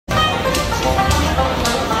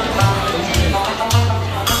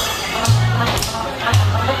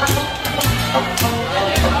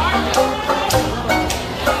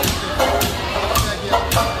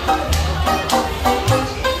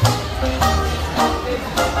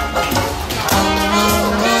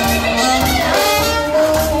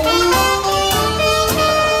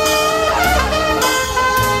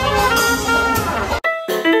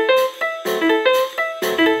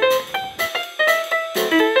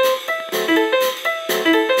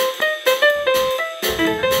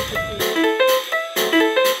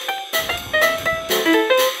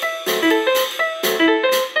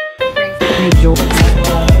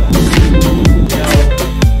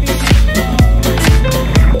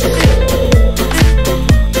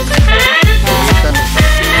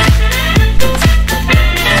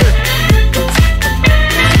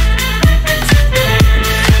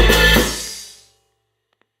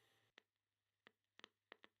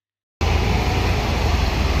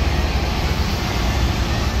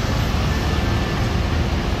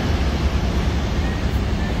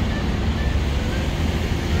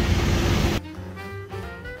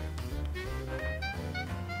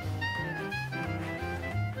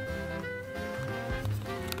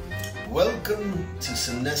Welcome to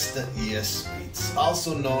Sonesta ES Suites,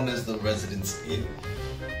 also known as the Residence Inn.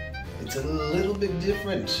 It's a little bit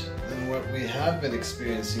different than what we have been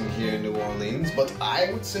experiencing here in New Orleans, but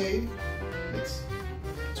I would say it's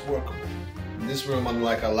workable. This room,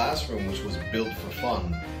 unlike our last room, which was built for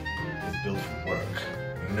fun, is built for work.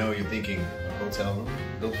 I know you're thinking, a hotel room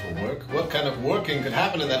built for work? What kind of working could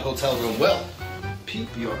happen in that hotel room? Well, keep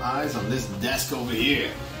your eyes on this desk over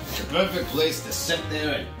here. It's a perfect place to sit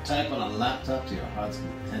there and type on a laptop to your heart's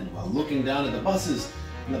content while looking down at the buses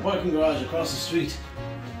in the parking garage across the street.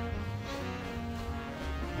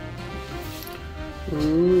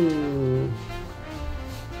 Ooh.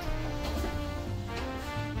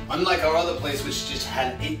 Unlike our other place, which just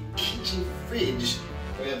had a kitchen fridge,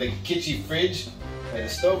 we have a kitchen fridge, and a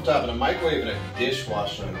stovetop, and a microwave, and a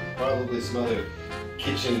dishwasher, and probably some other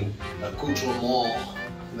kitchen accoutrement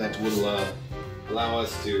that will allow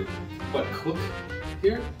us to, cook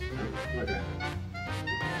here? Okay.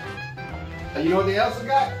 And you know what they also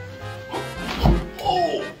got?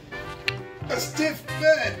 Oh! A stiff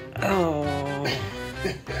bed! Oh.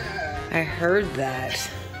 I heard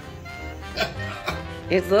that.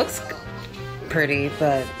 It looks pretty,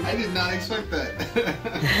 but... I did not expect that.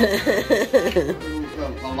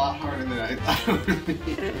 A lot harder than I thought it would be.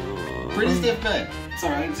 Pretty stiff bed. It's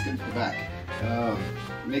alright, it's good for the back.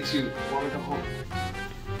 Makes you want to go home.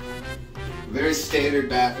 Very standard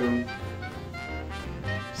bathroom.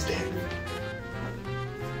 Standard.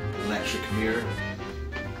 Electric mirror.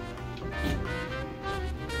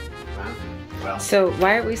 Well, so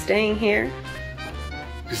why are we staying here?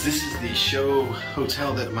 because this is the show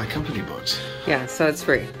hotel that my company booked. Yeah, so it's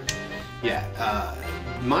free. Yeah,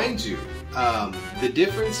 mind you, the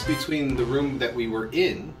difference between the room that we were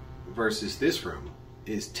in versus this room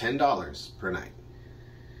is $10 per night.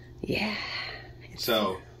 Yeah.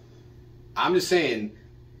 So, I'm just saying,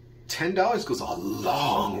 $10 goes a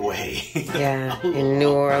long way. Yeah, in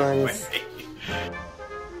New Orleans. Way.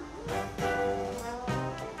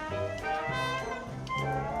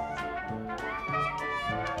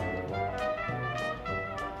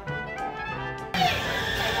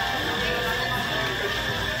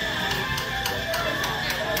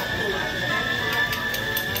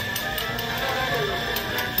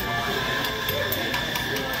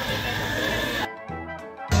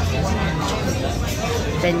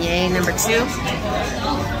 Beignet number 2.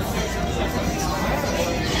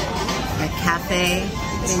 A cafe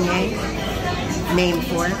beignet, named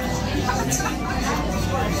for it. I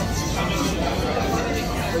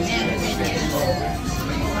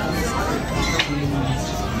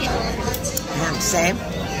have to say,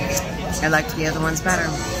 I liked the other ones better.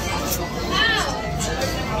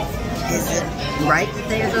 Is it right that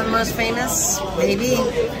they are the most famous? Maybe.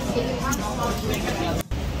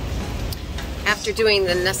 After doing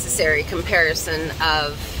the necessary comparison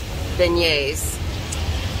of beignets,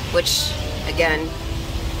 which, again,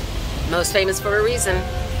 most famous for a reason,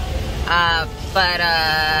 but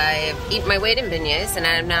I've eaten my weight in beignets, and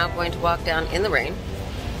I'm now going to walk down in the rain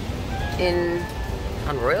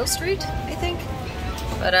on Royal Street, I think,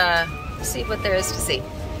 but see what there is to see.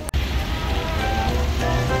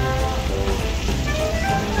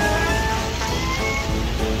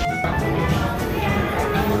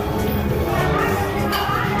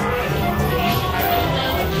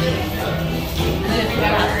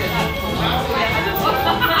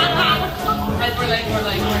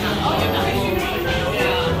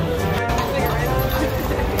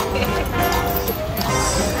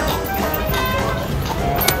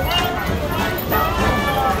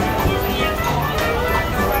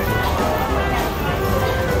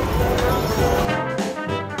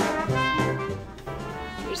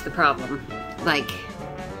 Here's the problem. Like,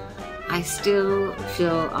 I still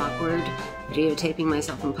feel awkward videotaping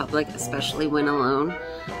myself in public, especially when alone.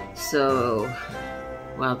 So,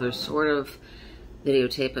 while there's sort of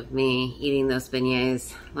videotape of me eating those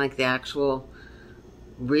beignets, like the actual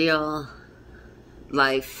real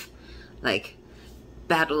life, like,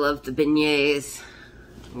 battle of the beignets,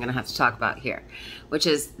 I'm gonna have to talk about here, which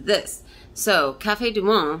is this. So, Café du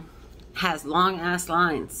Monde has long ass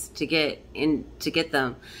lines to get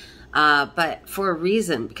them, but for a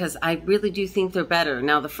reason, because I really do think they're better.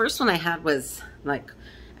 Now, the first one I had was like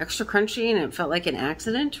extra crunchy, and it felt like an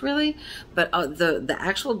accident, really. But the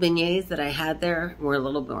actual beignets that I had there were a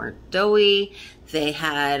little more doughy. They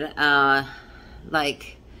had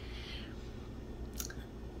like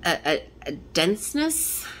a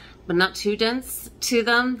denseness, but not too dense to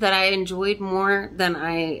them, that I enjoyed more than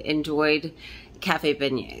I enjoyed cafe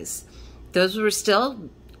beignets. Those were still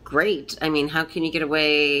great. I mean, how can you get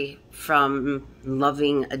away from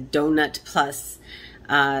loving a donut plus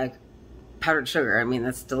powdered sugar. I mean,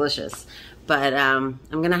 that's delicious. But I'm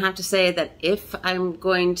gonna have to say that if I'm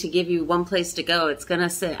going to give you one place to go,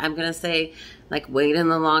 I'm gonna say like wait in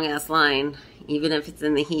the long ass line, even if it's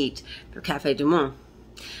in the heat, for Café du Monde.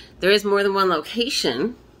 There is more than one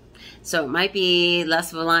location, so it might be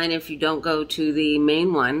less of a line if you don't go to the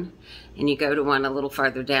main one and you go to one a little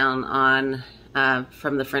farther down on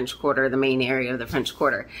from the French Quarter, the main area of the French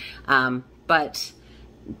Quarter. But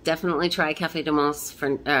definitely try Café du Monde's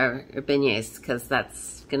beignets, because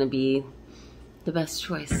that's gonna be the best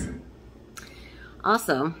choice.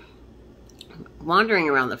 Also, wandering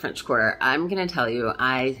around the French Quarter, I'm gonna tell you,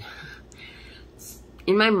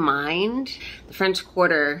 in my mind, the French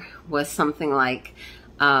Quarter was something like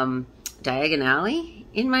Diagon Alley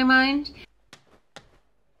in my mind.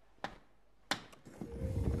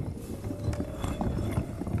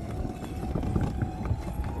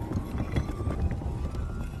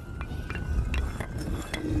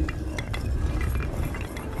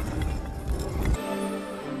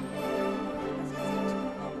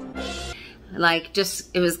 Like,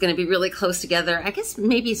 just, it was going to be really close together. I guess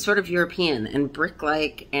maybe sort of European and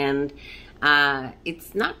brick-like, and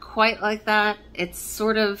it's not quite like that. It's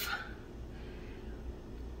sort of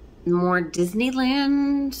more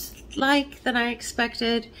Disneyland-like than I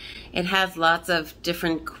expected. It has lots of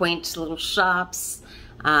different quaint little shops,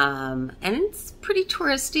 and it's pretty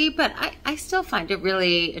touristy, but I still find it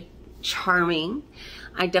really charming.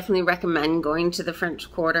 I definitely recommend going to the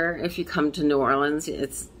French Quarter if you come to New Orleans.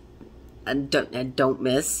 It's don't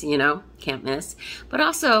miss, you know, can't miss. But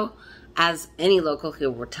also, as any local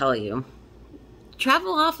here will tell you,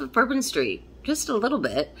 travel off of Bourbon Street just a little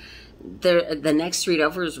bit. The next street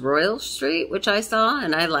over is Royal Street, which I saw,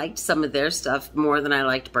 and I liked some of their stuff more than I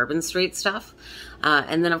liked Bourbon Street stuff.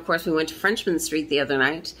 And then, of course, we went to Frenchman Street the other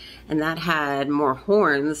night, and that had more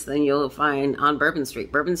horns than you'll find on Bourbon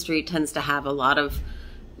Street. Bourbon Street tends to have a lot of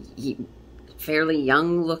fairly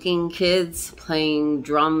young looking kids playing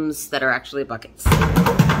drums that are actually buckets.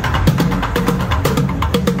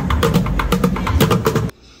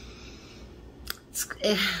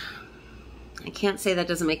 I can't say that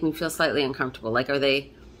doesn't make me feel slightly uncomfortable. Like, are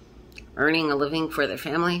they earning a living for their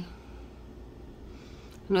family?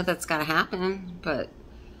 I know that's gotta happen, but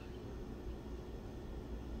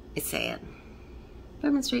it's sad.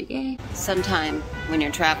 Bourbon Street, yay. Sometime when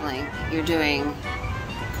you're traveling, you're doing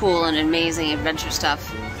cool and amazing adventure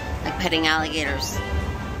stuff, like petting alligators.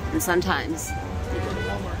 And sometimes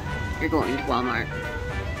you're going to Walmart.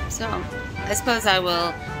 So I suppose I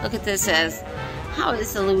will look at this as, how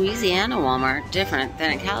is the Louisiana Walmart different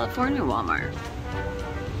than a California Walmart?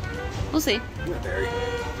 We'll see.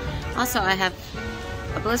 Also, I have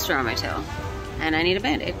a blister on my toe and I need a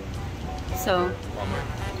Band-Aid. So,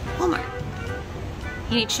 Walmart.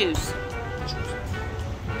 You need shoes.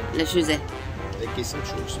 Les shoes. Get some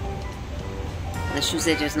shoes. Les shoes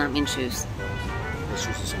does not mean shoes. Les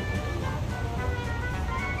shoes sont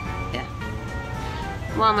yeah.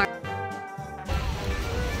 Walmart.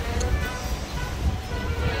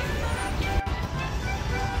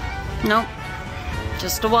 Nope.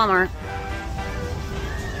 Just a Walmart.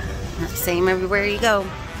 Same everywhere you go.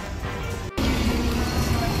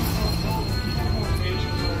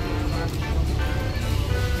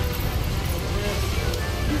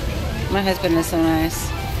 My husband is so nice.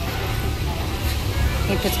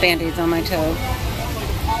 He puts Band-Aids on my toe.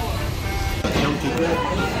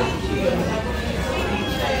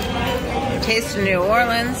 Taste of New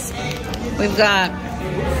Orleans. We've got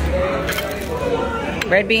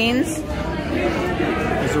red beans.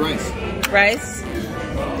 Where's the rice? Rice.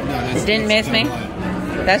 No, that's, didn't miss me.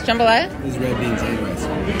 That's jambalaya? This is red beans and rice.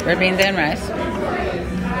 Red beans and rice.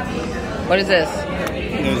 What is this? That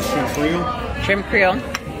is shrimp creole. Shrimp creole.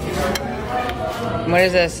 What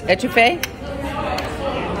is this? Etouffee?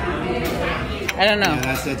 I don't know. Yeah,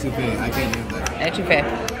 that's etouffee. I can't do that. Etouffee.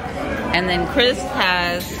 And then Chris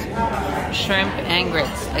has shrimp and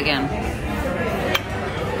grits again.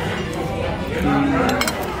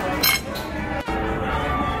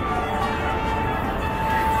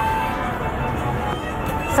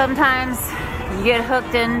 Sometimes you get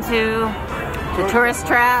hooked into the tourist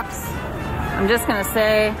traps. I'm just gonna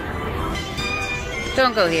say,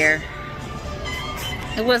 don't go here.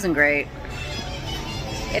 It wasn't great.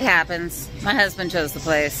 It happens. My husband chose the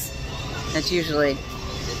place. That's usually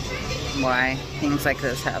why things like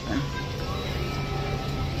this happen.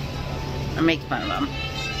 I make fun of them.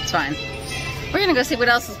 It's fine. We're gonna go see what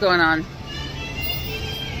else is going on.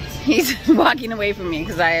 He's walking away from me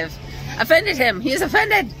because I have offended him. He is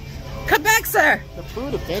offended. Come back, sir. The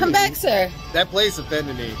food offended Come back, sir. That place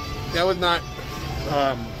offended me. That was not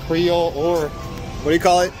Creole or what do you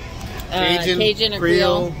call it? Cajun or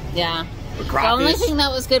Creole. Yeah. The only thing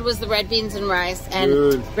that was good was the red beans and rice.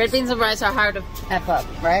 And red beans and rice are hard to F up,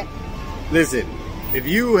 right? Listen, if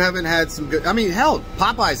you haven't had some good... I mean, hell,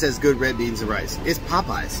 Popeyes has good red beans and rice. It's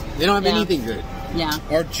Popeyes. They don't have anything good. Yeah.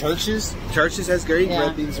 Or Church's. Church's has great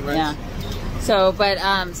red beans and rice. Yeah. So, but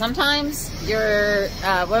sometimes your,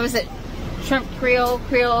 what was it? Shrimp Creole,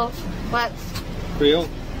 what? Creole?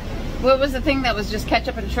 What was the thing that was just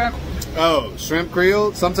ketchup and shrimp? Oh, shrimp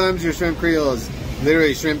Creole? Sometimes your shrimp Creole is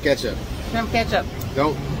literally shrimp ketchup. Shrimp ketchup.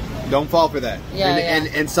 Don't fall for that. Yeah,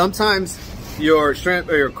 and sometimes your shrimp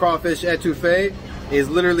or your crawfish etouffee is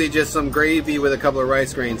literally just some gravy with a couple of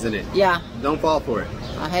rice grains in it. Yeah. Don't fall for it.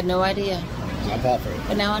 I had no idea. Don't fall for it.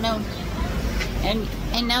 But now I know. And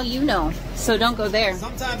now you know. So don't go there.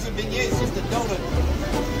 Sometimes a beignet is just a donut.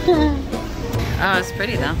 Oh, it's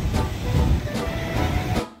pretty though.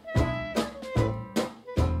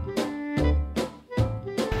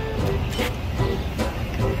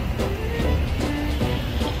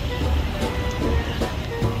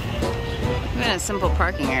 Even a simple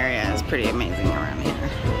parking area is pretty amazing around here.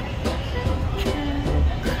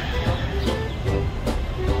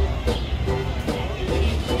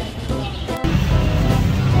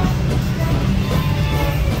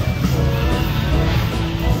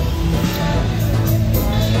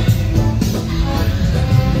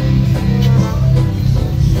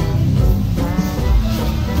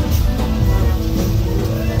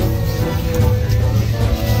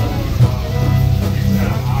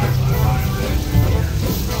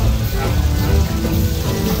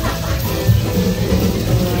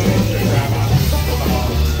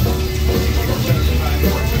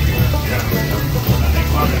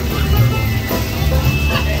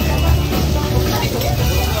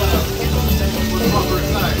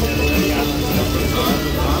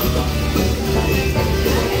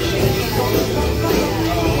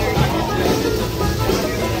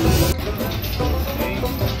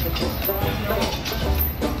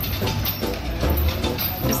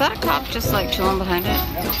 Is that a cop just like chilling behind it?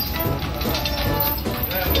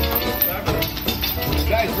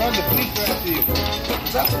 Guys, run, the police are after you.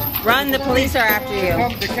 What's up? Run, the police are after you.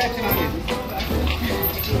 Come, they're catching on you.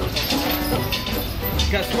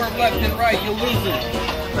 You gotta swerve left and right, you'll lose it.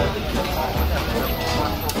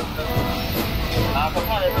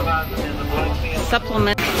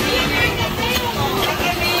 Supplement.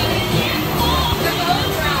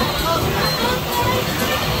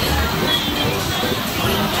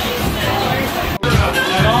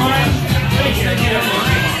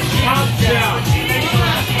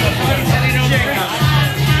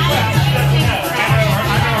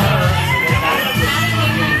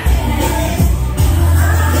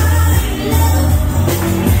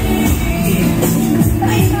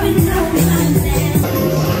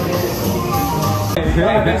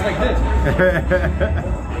 It's like this.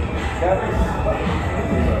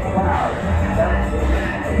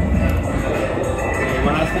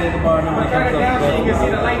 When I stay at the bar, nobody comes up. So you can see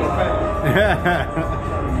the lights.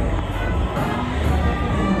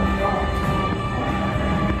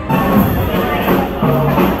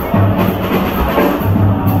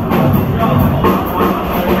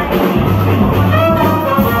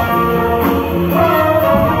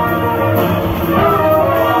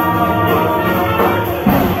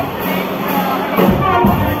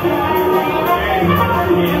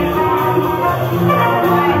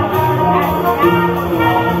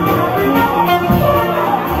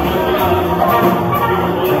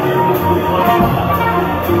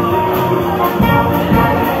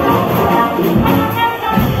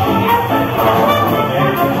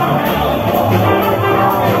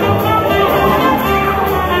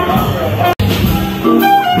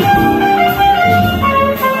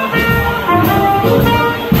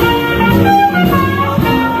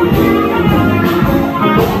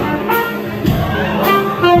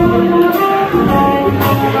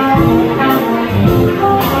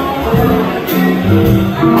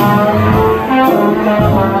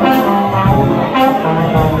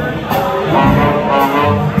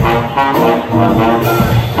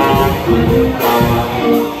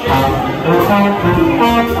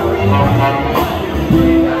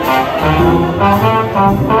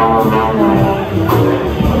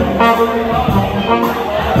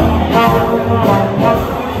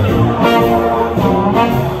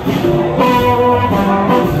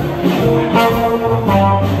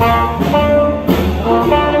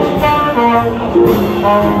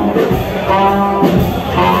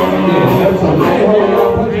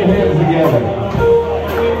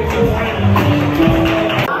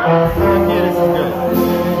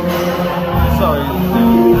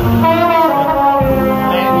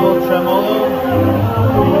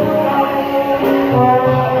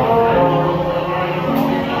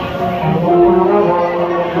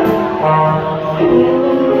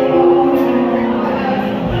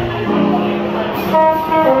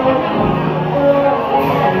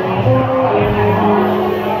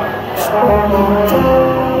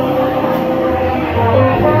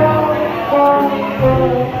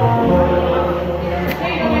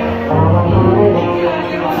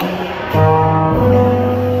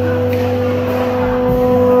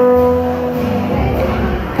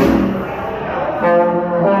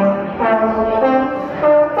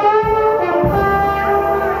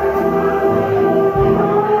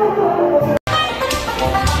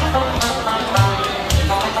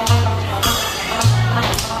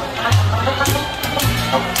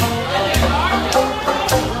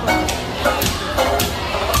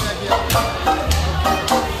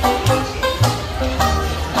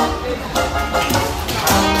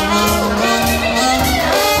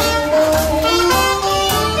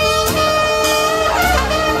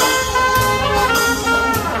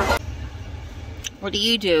 What do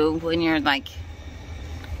you do when you're like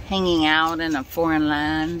hanging out in a foreign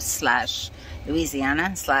land /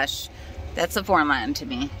 Louisiana / that's a foreign land to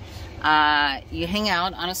me. You hang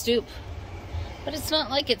out on a stoop, but it's not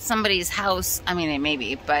like it's somebody's house. I mean, it may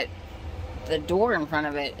be, but the door in front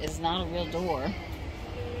of it is not a real door.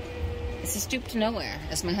 It's a stoop to nowhere,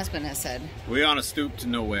 as my husband has said. We're on a stoop to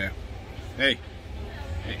nowhere. Hey.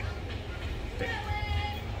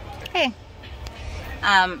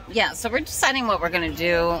 Yeah, so we're deciding what we're gonna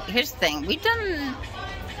do. Here's the thing: we've done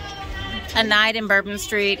a night in Bourbon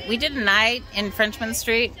Street. We did a night in Frenchman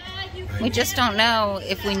Street. We just don't know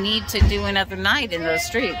if we need to do another night in those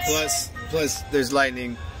streets. Plus, there's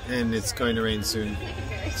lightning, and it's going to rain soon.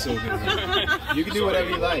 So you can do whatever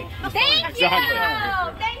you like. Thank you.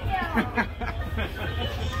 Thank you.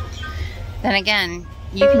 Then again,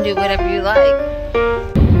 you can do whatever you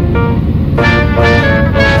like.